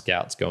talent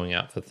scouts going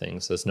out for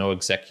things. There's no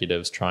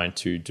executives trying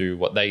to do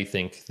what they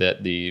think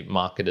that the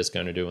market is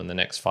going to do in the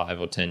next 5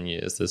 or 10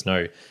 years. There's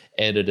no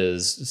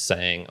editors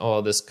saying,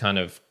 oh, this kind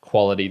of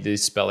quality,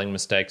 these spelling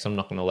mistakes, I'm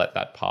not going to let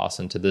that pass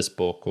into this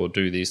book, or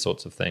do these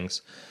sorts of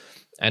things.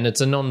 And it's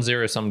a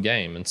non-zero-sum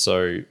game. And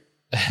so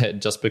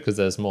just because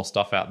there's more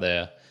stuff out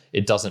there,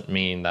 it doesn't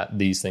mean that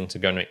these things are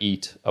going to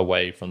eat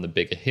away from the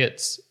bigger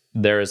hits.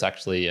 There is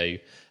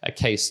actually a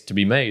case to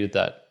be made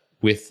that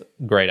with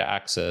greater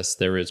access,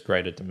 there is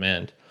greater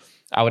demand.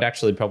 I would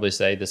actually probably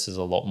say this is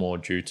a lot more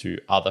due to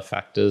other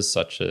factors,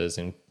 such as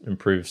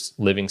improved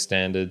living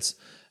standards,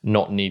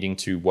 not needing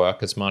to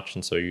work as much,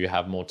 and so you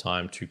have more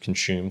time to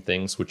consume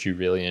things which you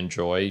really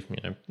enjoy,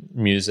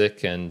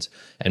 music and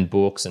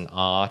books and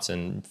art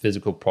and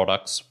physical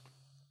products.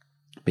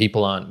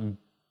 People aren't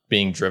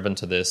being driven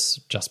to this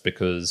just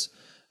because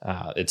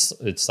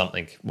it's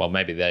something. Well,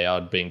 maybe they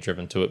are being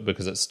driven to it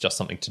because it's just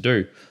something to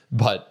do,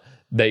 but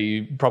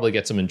they probably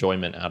get some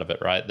enjoyment out of it,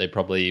 right? They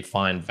probably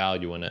find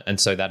value in it. And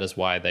so that is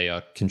why they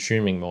are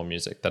consuming more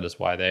music. That is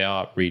why they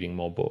are reading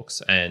more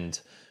books. And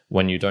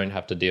when you don't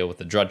have to deal with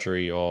the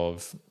drudgery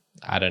of,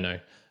 I don't know,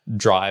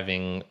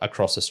 driving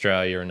across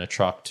Australia in a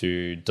truck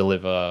to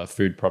deliver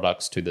food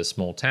products to this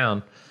small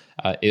town,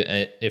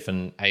 if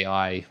an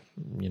AI,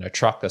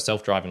 truck, a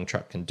self-driving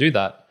truck can do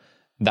that,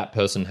 that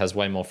person has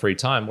way more free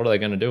time. What are they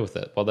going to do with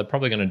it? Well, they're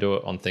probably going to do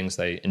it on things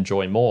they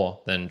enjoy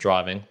more than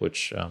driving,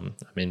 which,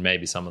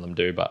 maybe some of them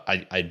do, but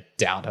I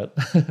doubt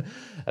it.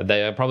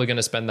 They are probably going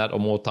to spend that or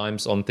more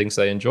times on things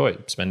they enjoy,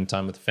 spending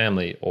time with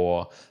family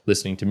or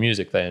listening to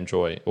music they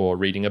enjoy or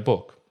reading a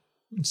book.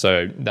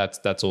 So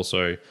that's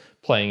also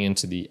playing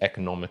into the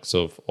economics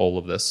of all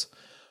of this.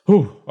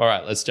 Whew. All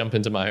right, let's jump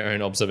into my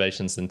own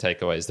observations and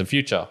takeaways. The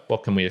future,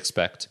 what can we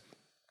expect?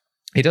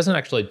 He doesn't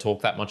actually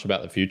talk that much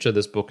about the future.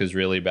 This book is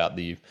really about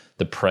the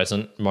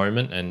present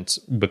moment. And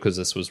because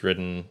this was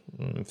written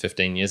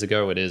 15 years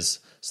ago, it is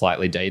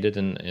slightly dated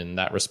in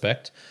that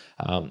respect.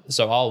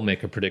 So I'll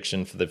make a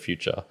prediction for the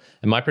future.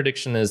 And my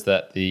prediction is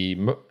that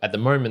at the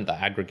moment, the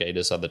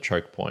aggregators are the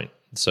choke point.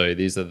 So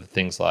these are the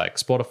things like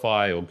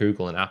Spotify or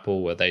Google and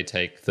Apple, where they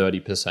take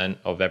 30%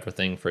 of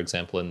everything, for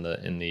example, in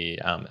the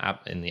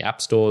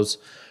app stores,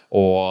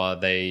 or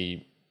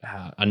they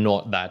are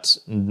not that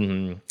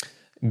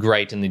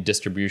great in the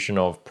distribution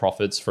of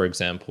profits, for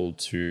example,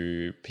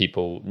 to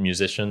people,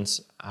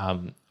 musicians.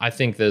 I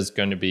think there's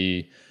going to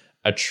be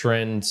a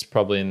trend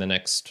probably in the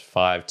next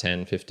 5,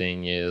 10,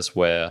 15 years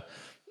where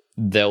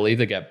they'll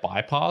either get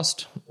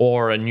bypassed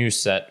or a new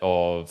set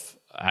of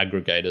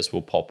aggregators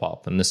will pop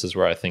up. And this is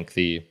where I think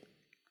the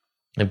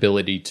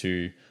ability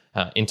to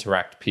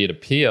interact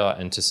peer-to-peer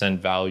and to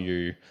send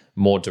value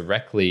more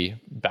directly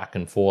back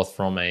and forth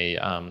from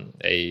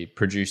a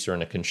producer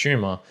and a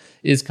consumer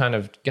is kind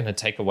of going to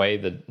take away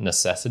the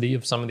necessity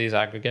of some of these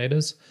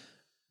aggregators.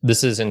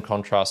 This is in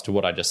contrast to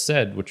what I just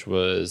said, which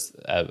was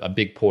a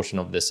big portion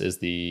of this is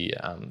the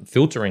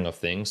filtering of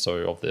things,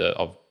 so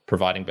of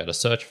providing better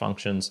search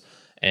functions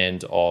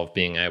and of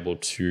being able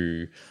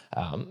to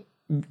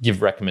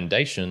give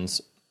recommendations.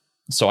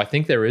 So I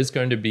think there is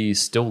going to be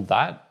still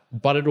that,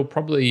 but it'll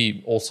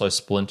probably also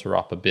splinter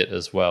up a bit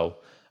as well.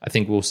 I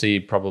think we'll see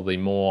probably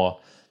more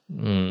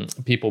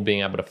people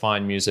being able to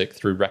find music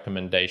through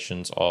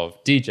recommendations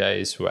of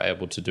DJs who are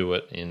able to do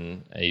it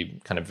in a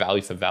kind of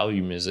value for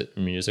value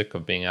music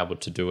of being able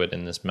to do it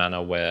in this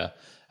manner where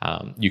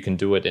you can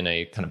do it in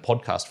a kind of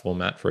podcast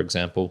format, for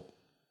example.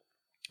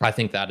 I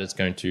think that is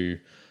going to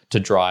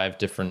drive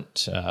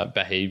different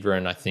behavior.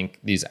 And I think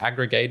these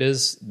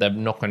aggregators, they're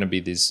not going to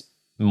be these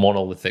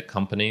monolithic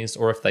companies,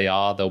 or if they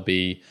are, they'll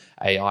be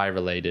AI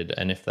related.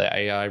 And if they're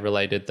AI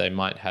related, they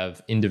might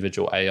have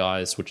individual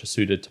AIs which are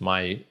suited to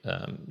my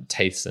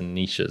tastes and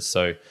niches.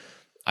 So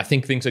I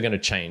think things are going to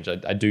change.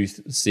 I do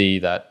see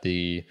that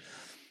the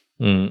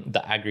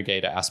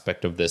aggregator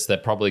aspect of this, they're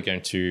probably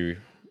going to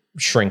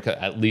shrink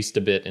at least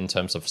a bit in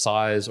terms of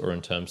size or in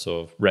terms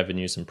of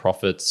revenues and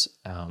profits,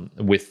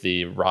 with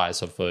the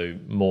rise of a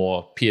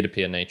more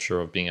peer-to-peer nature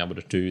of being able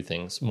to do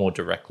things more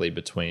directly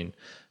between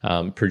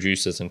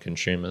producers and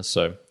consumers.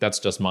 So that's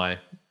just my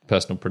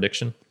personal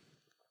prediction.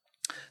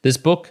 This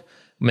book,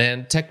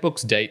 man, tech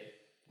books date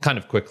kind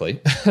of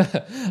quickly.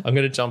 I'm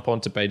going to jump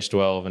onto page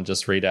 12 and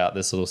just read out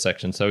this little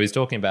section. So he's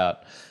talking about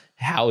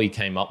how he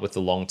came up with the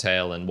long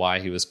tail and why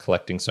he was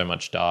collecting so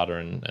much data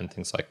and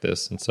things like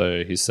this. And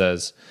so he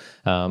says,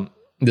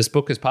 this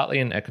book is partly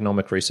an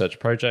economic research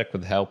project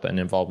with the help and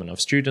involvement of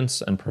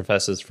students and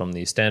professors from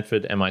the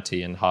Stanford,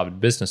 MIT, and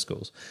Harvard business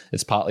schools.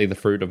 It's partly the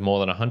fruit of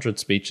more than 100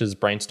 speeches,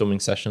 brainstorming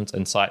sessions,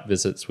 and site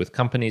visits with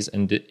companies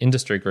and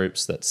industry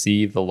groups that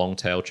see the long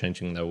tail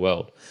changing their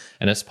world.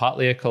 And it's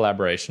partly a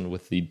collaboration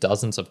with the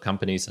dozens of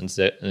companies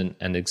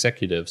and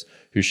executives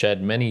who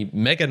shared many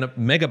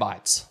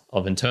megabytes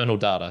of internal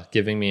data,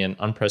 giving me an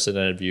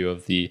unprecedented view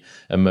of the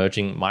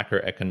emerging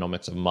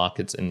microeconomics of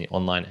markets in the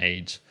online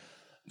age.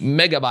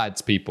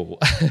 Megabytes, people.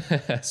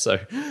 So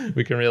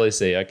we can really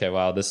see, okay,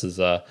 wow, this is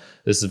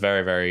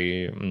very,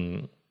 very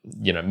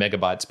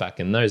megabytes back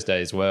in those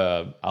days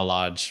were a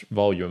large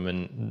volume,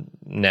 and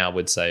now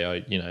we'd say,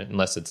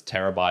 unless it's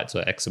terabytes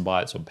or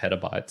exabytes or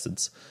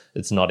petabytes,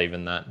 it's not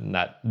even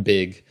that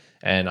big.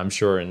 And I'm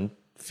sure in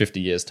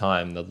 50 years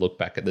time they'll look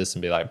back at this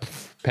and be like,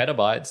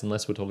 petabytes,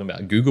 unless we're talking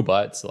about Google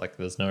bytes, like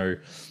there's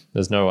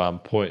no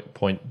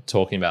point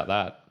talking about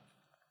that.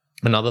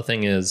 Another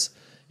thing is,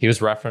 he was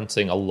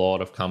referencing a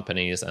lot of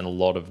companies and a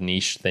lot of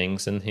niche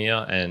things in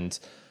here, and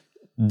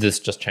this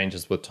just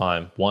changes with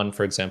time. One,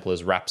 for example,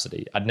 is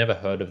Rhapsody. I'd never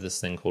heard of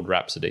this thing called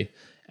Rhapsody,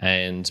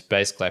 and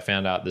basically I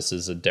found out this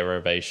is a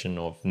derivation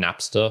of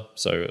Napster.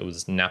 So it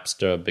was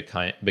Napster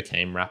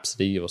became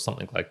Rhapsody or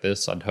something like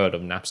this. I'd heard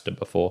of Napster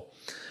before.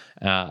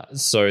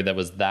 So there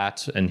was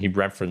that, and he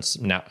referenced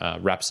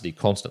Rhapsody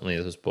constantly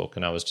in his book,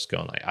 and I was just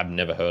going like, I've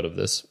never heard of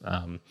this.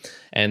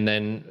 And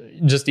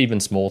then just even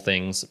small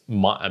things,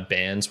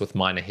 bands with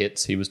minor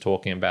hits he was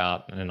talking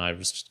about, and I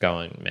was just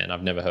going, man,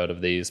 I've never heard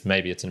of these.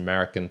 Maybe it's an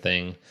American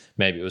thing,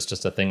 maybe it was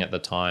just a thing at the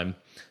time,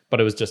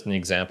 but it was just an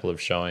example of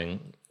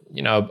showing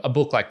a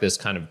book like this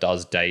kind of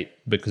does date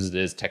because it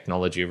is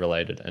technology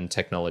related, and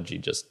technology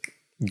just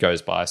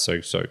goes by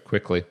so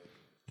quickly.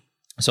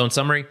 So in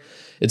summary,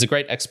 it's a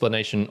great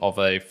explanation of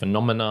a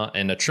phenomena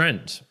and a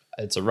trend.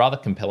 It's a rather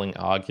compelling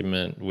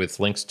argument with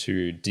links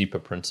to deeper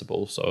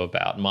principles, so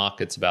about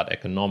markets, about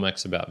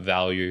economics, about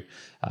value.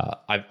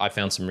 I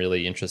found some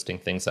really interesting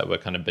things that were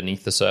kind of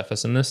beneath the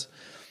surface in this.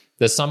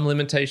 There's some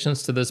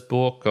limitations to this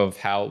book of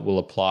how it will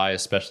apply,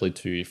 especially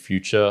to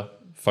future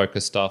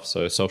focused stuff.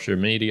 So social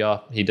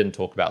media, he didn't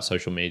talk about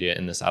social media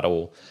in this at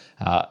all.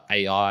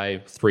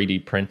 AI,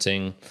 3D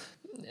printing,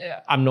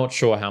 I'm not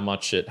sure how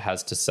much it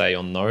has to say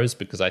on those,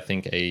 because I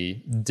think a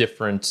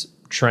different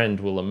trend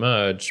will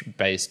emerge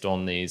based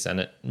on these, and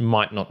it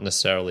might not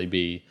necessarily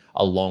be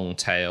a long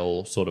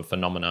tail sort of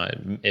phenomena.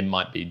 It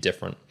might be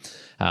different.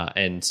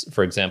 And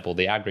for example,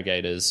 the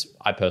aggregators,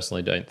 I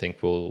personally don't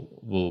think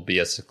will be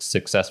as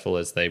successful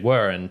as they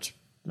were. And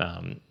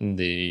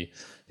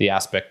the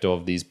aspect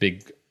of these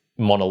big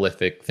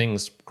monolithic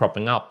things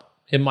cropping up,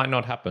 it might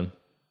not happen.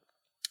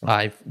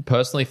 I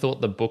personally thought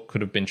the book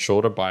could have been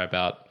shorter by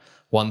about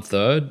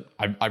 1/3.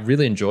 I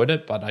really enjoyed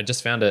it, but I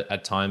just found it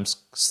at times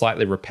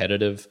slightly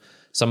repetitive.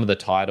 Some of the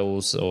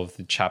titles of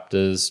the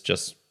chapters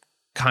just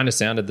kind of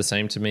sounded the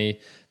same to me.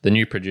 The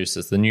new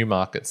producers, the new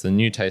markets, the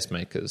new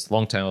tastemakers,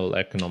 long tail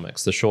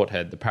economics, the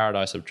shorthead, the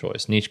paradise of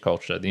choice, niche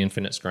culture, the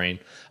infinite screen.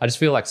 I just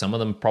feel like some of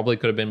them probably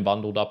could have been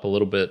bundled up a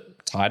little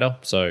bit tighter.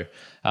 So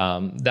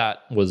that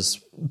was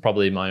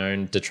probably my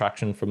own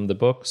detraction from the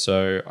book.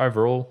 So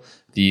overall,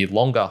 the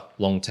long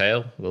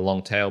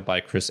tail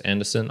by Chris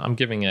Anderson, I'm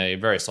giving a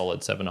very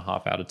solid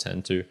 7.5 out of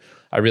 10 too.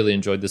 I really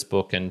enjoyed this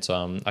book, and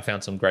I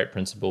found some great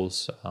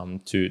principles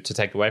to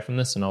take away from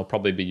this, and I'll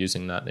probably be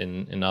using that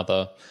in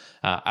other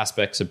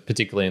aspects,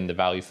 particularly in the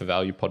Value for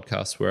Value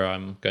podcast, where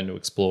I'm going to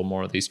explore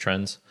more of these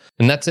trends.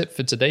 And that's it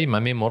for today, my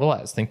mere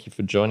mortalites. Thank you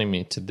for joining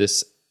me to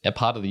this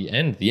part of the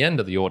end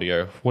of the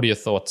audio. What are your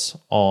thoughts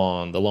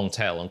on the long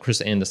tail, on Chris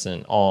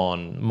Anderson,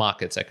 on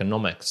markets,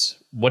 economics?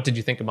 What did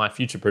you think of my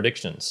future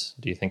predictions?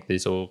 Do you think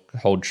these will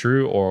hold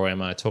true, or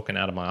am I talking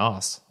out of my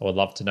ass? I would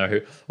love to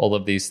know all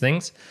of these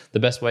things. The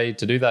best way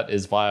to do that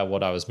is via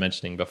what I was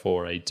mentioning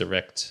before, a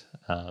direct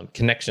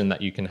connection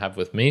that you can have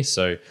with me.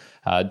 So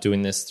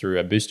doing this through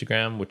a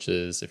Boostagram, which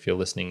is if you're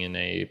listening in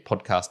a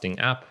podcasting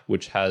app,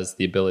 which has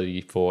the ability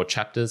for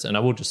chapters. And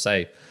I will just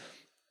say,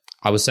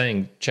 I was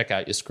saying check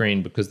out your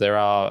screen, because there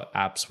are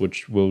apps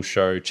which will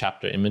show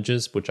chapter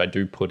images, which I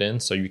do put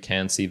in, so you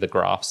can see the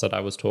graphs that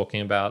I was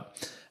talking about,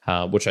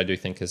 which I do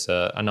think is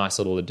a nice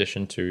little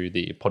addition to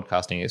the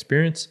podcasting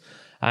experience.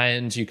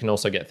 And you can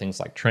also get things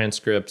like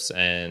transcripts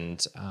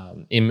and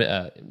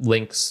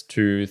links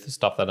to the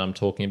stuff that I'm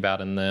talking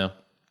about in there.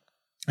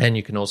 And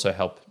you can also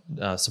help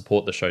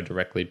support the show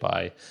directly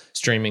by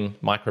streaming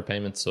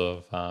micropayments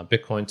of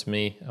Bitcoin to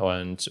me,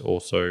 and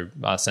also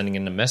sending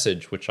in a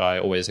message, which I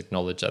always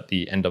acknowledge at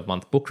the end of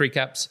month book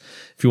recaps.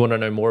 If you want to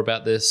know more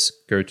about this,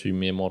 go to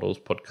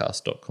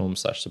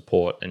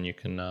meremortalspodcast.com/support, and you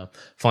can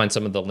find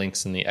some of the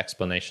links and the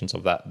explanations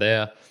of that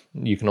there.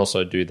 You can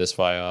also do this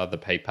via the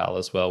PayPal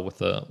as well, with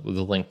the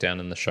link down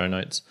in the show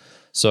notes.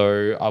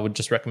 So I would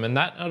just recommend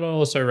that. I'd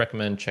also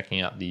recommend checking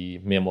out the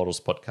Mere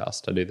Mortals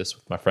podcast. I do this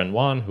with my friend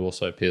Juan, who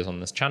also appears on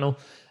this channel,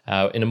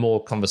 in a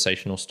more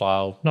conversational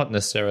style, not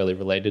necessarily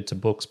related to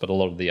books, but a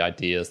lot of the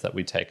ideas that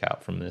we take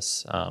out from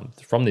this,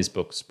 from these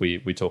books, we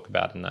talk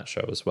about in that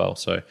show as well.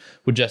 So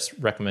would just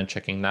recommend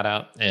checking that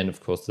out. And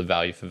of course, the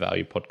Value for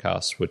Value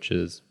podcast, which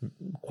is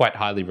quite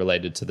highly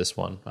related to this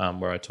one,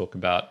 where I talk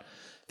about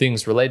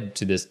things related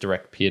to this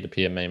direct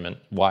peer-to-peer payment,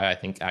 why I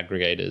think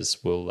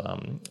aggregators will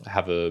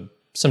have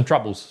some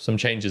troubles, some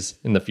changes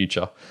in the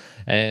future.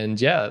 And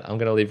yeah, I'm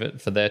going to leave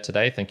it for there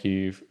today. Thank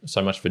you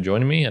so much for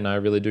joining me, and I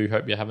really do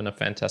hope you're having a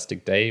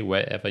fantastic day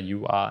wherever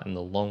you are in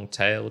the long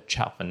tail.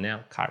 Ciao for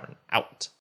now. Kyron out.